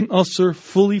fully usher,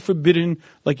 fully forbidden,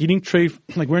 like eating treif,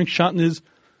 like wearing shatnez.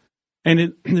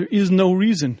 And there is no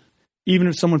reason. Even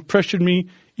if someone pressured me,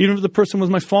 even if the person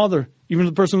was my father, even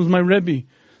if the person was my Rebbe,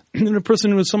 even if the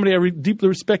person was somebody I deeply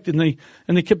respected,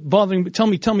 and they kept bothering me,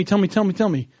 tell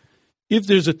me. If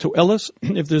there's a to'elas,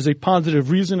 if there's a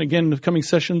positive reason, again, in the coming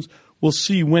sessions, we'll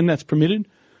see when that's permitted.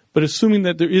 But assuming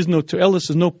that there is no to'elas,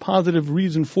 there's no positive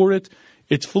reason for it,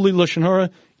 it's fully Lashon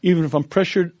Hara. Even if I'm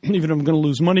pressured, even if I'm going to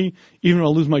lose money, even if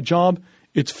I'll lose my job,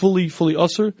 it's fully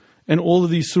usher, and all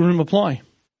of these surim apply.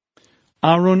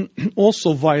 Aaron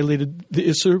also violated the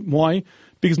Isser. Why?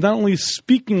 Because not only is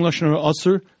speaking Lashon Hara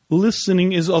usher,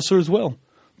 listening is usher as well.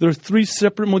 There are 3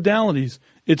 separate modalities.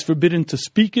 It's forbidden to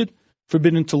speak it,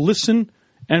 forbidden to listen,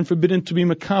 and forbidden to be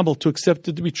makabel, to accept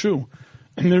it to be true.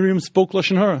 And Miriam spoke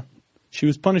Lashon Hara. She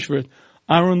was punished for it.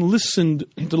 Aaron listened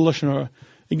to the Lashon Hara.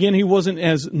 Again, he wasn't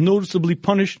as noticeably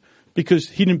punished because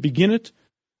he didn't begin it,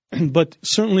 but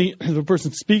certainly if a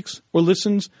person speaks or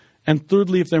listens, and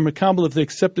thirdly, if they're makabel, if they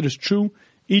accept it as true,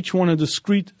 each one are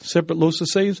discrete, separate los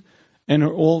asays, and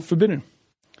are all forbidden.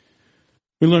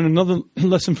 We learn another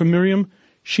lesson from Miriam.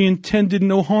 She intended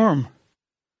no harm.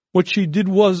 What she did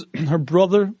was, her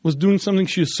brother was doing something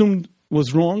she assumed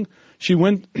was wrong. She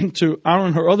went to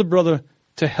Aaron, her other brother,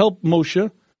 to help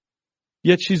Moshe,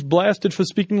 yet she's blasted for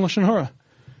speaking Lashon Hara.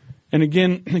 And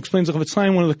again, explains the Chafetz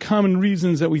Chaim, one of the common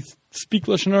reasons that we speak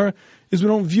Lashon Hara is we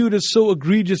don't view it as so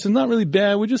egregious. It's not really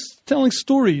bad. We're just telling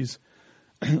stories.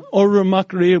 Ora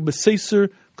Makrei B'Seiser,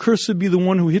 cursed be the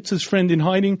one who hits his friend in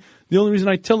hiding. The only reason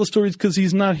I tell the story is because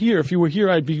he's not here. If he were here,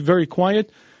 I'd be very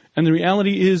quiet. And the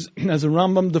reality is, as the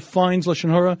Rambam defines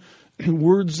Lashon Hara,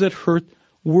 words that hurt,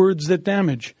 words that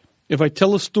damage. If I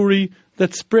tell a story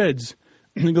that spreads,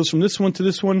 it goes from this one to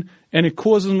this one, and it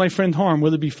causes my friend harm,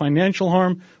 whether it be financial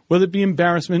harm, whether it be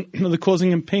embarrassment, whether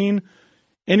causing him pain,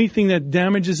 anything that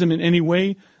damages him in any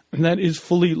way, and that is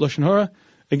fully Lashon Hara.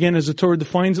 Again, as the Torah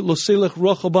defines it, Lo selech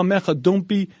rocha b'amecha, don't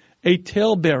be a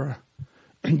talebearer.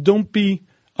 Don't be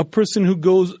a person who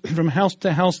goes from house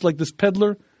to house like this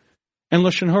peddler. And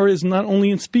Lashon Hara is not only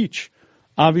in speech.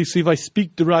 Obviously, if I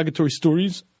speak derogatory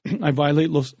stories, I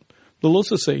violate the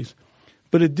Losa says.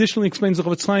 But additionally, explains the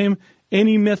Chafetz Chaim,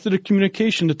 any method of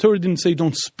communication. The Torah didn't say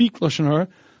don't speak Lashon Hara.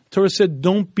 The Torah said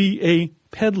don't be a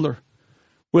peddler.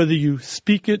 Whether you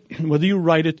speak it, whether you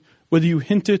write it, whether you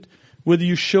hint it, whether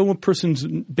you show a person's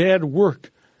bad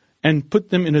work and put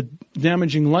them in a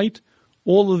damaging light,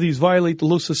 all of these violate the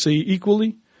Losa say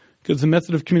equally, because the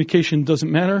method of communication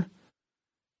doesn't matter.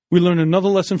 We learn another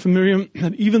lesson from Miriam,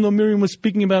 that even though Miriam was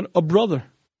speaking about a brother,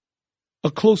 a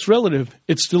close relative,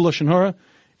 it's still Lashon Hara.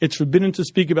 It's forbidden to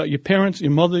speak about your parents,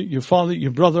 your mother, your father,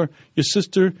 your brother, your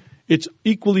sister. It's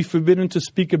equally forbidden to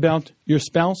speak about your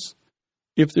spouse.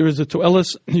 If there is a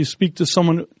to'elis, you speak to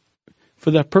someone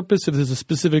for that purpose, if there's a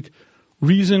specific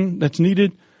reason that's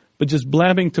needed, but just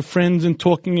blabbing to friends and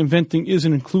talking and venting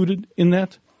isn't included in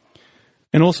that.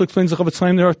 And also explains the Chafetz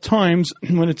Chaim, there are times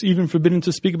when it's even forbidden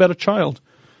to speak about a child.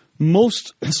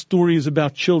 Most stories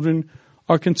about children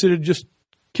are considered just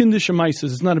kindish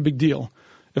amaises. It's not a big deal.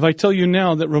 If I tell you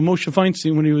now that Rav Moshe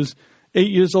Feinstein, when he was 8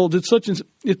 years old, he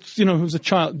was a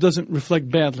child, it doesn't reflect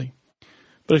badly.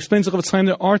 But explains the Chafetz Chaim,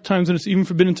 there are times when it's even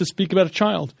forbidden to speak about a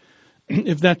child.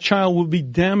 If that child will be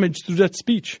damaged through that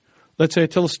speech. Let's say I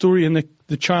tell a story and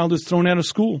the child is thrown out of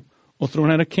school or thrown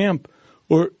out of camp,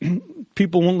 or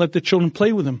people won't let the children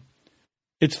play with him.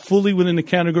 It's fully within the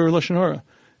category of Lashon Hara.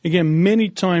 Again, many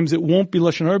times it won't be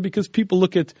Lashon Hara because people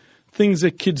look at things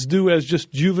that kids do as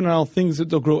just juvenile things that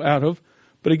they'll grow out of.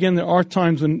 But again, there are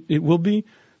times when it will be.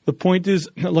 The point is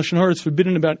that Lashon Hara is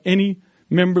forbidden about any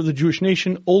member of the Jewish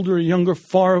nation, older or younger,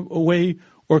 far away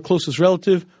or closest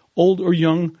relative, old or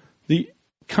young. The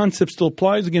concept still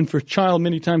applies. Again, for a child,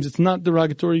 many times it's not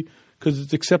derogatory because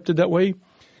it's accepted that way.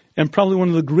 And probably one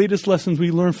of the greatest lessons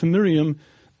we learn from Miriam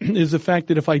is the fact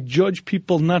that if I judge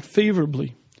people not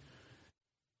favorably,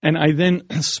 and I then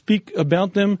speak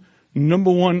about them,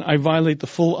 number one, I violate the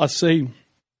full asay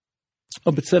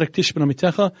of B'tzedek Tishbin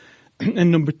Amitecha,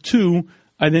 and number two,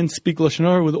 I then speak Lashon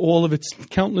Hara with all of its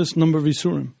countless number of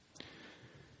Yisurim.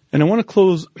 And I want to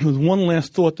close with one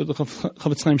last thought that the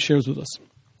Chafetz Chaim shares with us.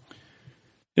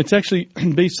 It's actually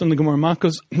based on the Gemara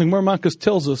Makos. The Gemara Makos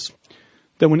tells us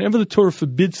that whenever the Torah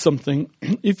forbids something,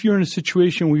 if you're in a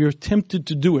situation where you're tempted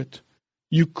to do it,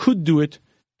 you could do it,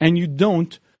 and you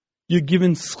don't, you're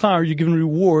given schar, you're given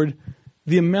reward,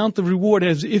 the amount of reward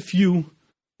as if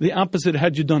the opposite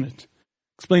had you done it.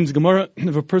 Explains the Gemara,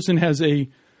 if a person has a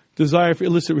desire for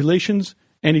illicit relations,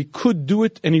 and he could do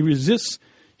it, and he resists,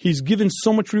 he's given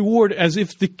so much reward as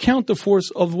if the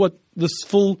counterforce of what this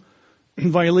full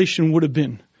violation would have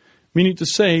been. Meaning to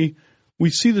say, we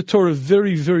see the Torah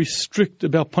very, very strict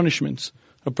about punishments.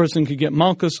 A person could get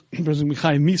malchus, a person could be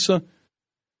chayav misa.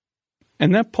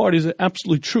 And that part is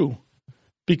absolutely true,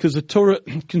 because the Torah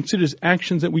considers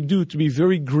actions that we do to be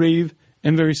very grave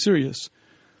and very serious.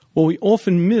 What we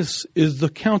often miss is the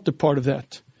counterpart of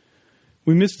that.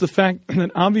 We miss the fact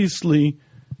that obviously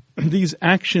these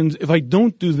actions, if I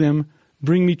don't do them,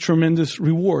 bring me tremendous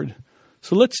reward.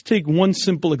 So let's take one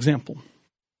simple example.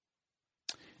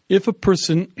 If a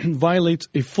person violates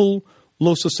a full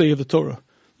lo saseh of the Torah,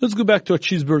 let's go back to our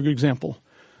cheeseburger example.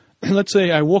 Let's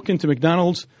say I walk into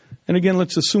McDonald's, and again,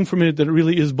 let's assume for a minute that it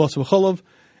really is basar v'chalav,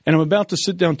 and I'm about to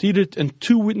sit down to eat it, and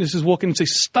two witnesses walk in and say,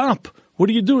 "Stop! What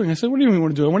are you doing?" I say, "What do you mean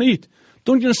want to do? I want to eat."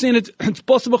 "Don't you understand? It's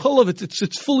basar v'chalav.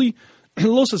 It's fully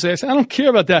lo saseh." I say, "I don't care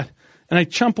about that," and I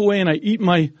chomp away and I eat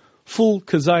my full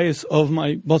kazayas of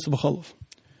my basar v'chalav.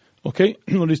 Okay,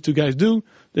 what do these two guys do?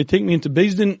 They take me into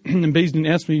Beis Din, and Beis Din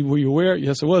asks me, "Were you aware?"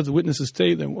 "Yes, I was." The witnesses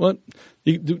say, "Then what?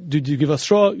 Did you give us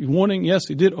straw? Warning?" "Yes,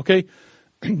 he did." Okay,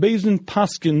 Beis Din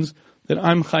paskins that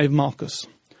I'm chayiv malchus.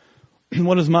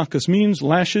 What does malchus means?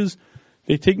 Lashes.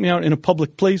 They take me out in a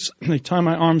public place. They tie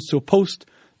my arms to a post.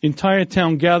 The entire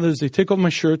town gathers, they take off my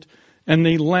shirt, and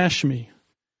they lash me.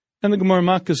 And the Gemara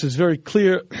Makkas is very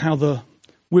clear how the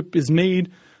whip is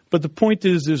made. But the point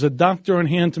is, there's a doctor on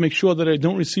hand to make sure that I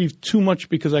don't receive too much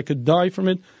because I could die from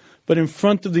it. But in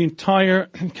front of the entire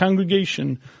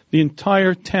congregation, the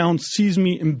entire town sees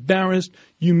me embarrassed,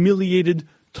 humiliated,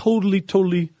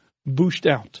 totally booshed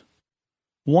out.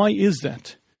 Why is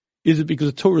that? Is it because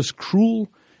the Torah is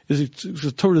cruel? Is it because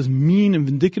the Torah is mean and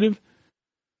vindictive?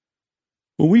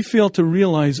 What we fail to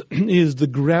realize is the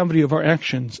gravity of our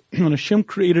actions. When Hashem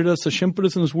created us, Hashem put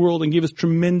us in this world and gave us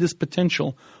tremendous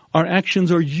potential. Our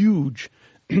actions are huge.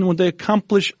 What they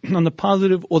accomplish on the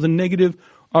positive or the negative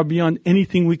are beyond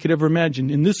anything we could ever imagine.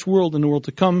 In this world, in the world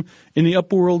to come, in the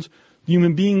upper world, the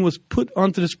human being was put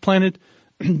onto this planet,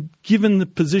 given the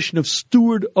position of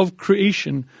steward of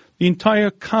creation. The entire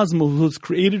cosmos was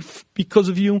created because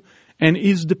of you and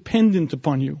is dependent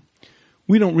upon you.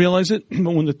 We don't realize it,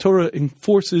 but when the Torah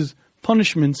enforces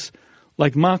punishments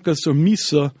like makas or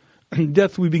misa, and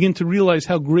death, we begin to realize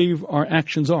how grave our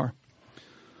actions are.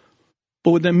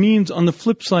 But what that means on the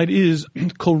flip side is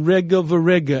kol rega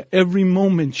v'rega, every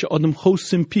moment she'adam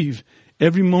chosim piv,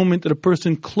 every moment that a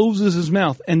person closes his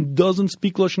mouth and doesn't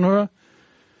speak lashon hara.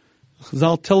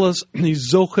 Chazal tell us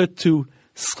he's zocha to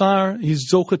schar,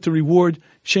 he's zocha to reward.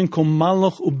 Shen kol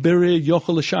malach ubere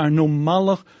yochel l'shar, no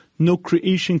malach, no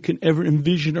creation can ever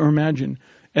envision or imagine.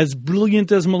 As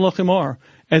brilliant as malachim are,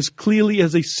 as clearly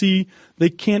as they see, they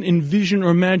can't envision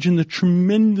or imagine the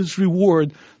tremendous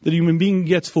reward that a human being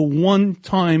gets for one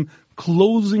time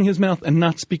closing his mouth and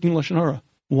not speaking lashon hara.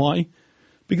 Why?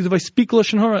 Because if I speak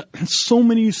lashon hara, so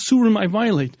many surim I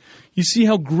violate. You see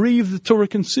how grave the Torah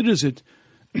considers it,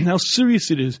 how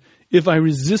serious it is. If I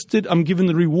resist it, I'm given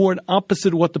the reward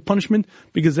opposite of what the punishment,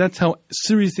 because that's how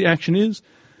serious the action is.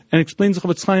 And explains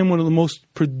Chavetz Chaim, one of the most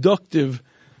productive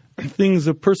things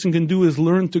a person can do is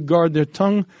learn to guard their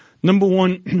tongue. Number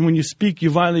one, when you speak, you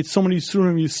violate so many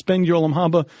surim, you spend your olam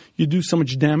haba, you do so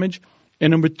much damage.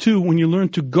 And number two, when you learn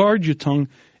to guard your tongue,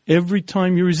 every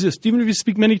time you resist, even if you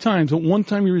speak many times, but one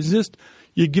time you resist,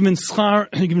 you're given schar,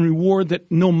 you're given reward that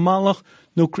no malach,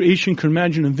 no creation can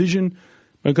imagine and vision.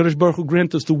 May HaKadosh Baruch Hu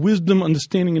grant us the wisdom,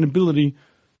 understanding, and ability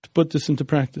to put this into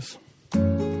practice.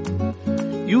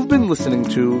 You've been listening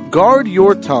to Guard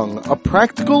Your Tongue, a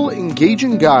practical,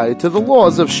 engaging guide to the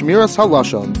laws of shmiras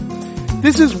halashon.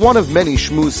 This is one of many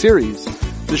shmooze series.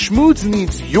 The shmooze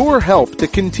needs your help to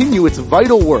continue its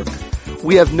vital work.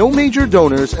 We have no major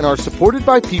donors and are supported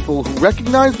by people who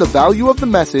recognize the value of the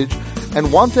message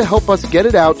and want to help us get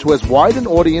it out to as wide an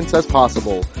audience as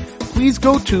possible. Please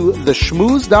go to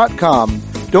theshmooze.com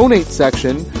donate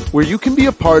section where you can be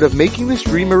a part of making this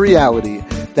dream a reality.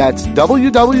 That's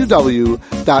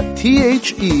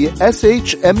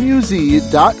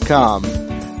www.theshmuz.com.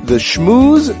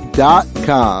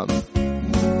 theshmooze.com.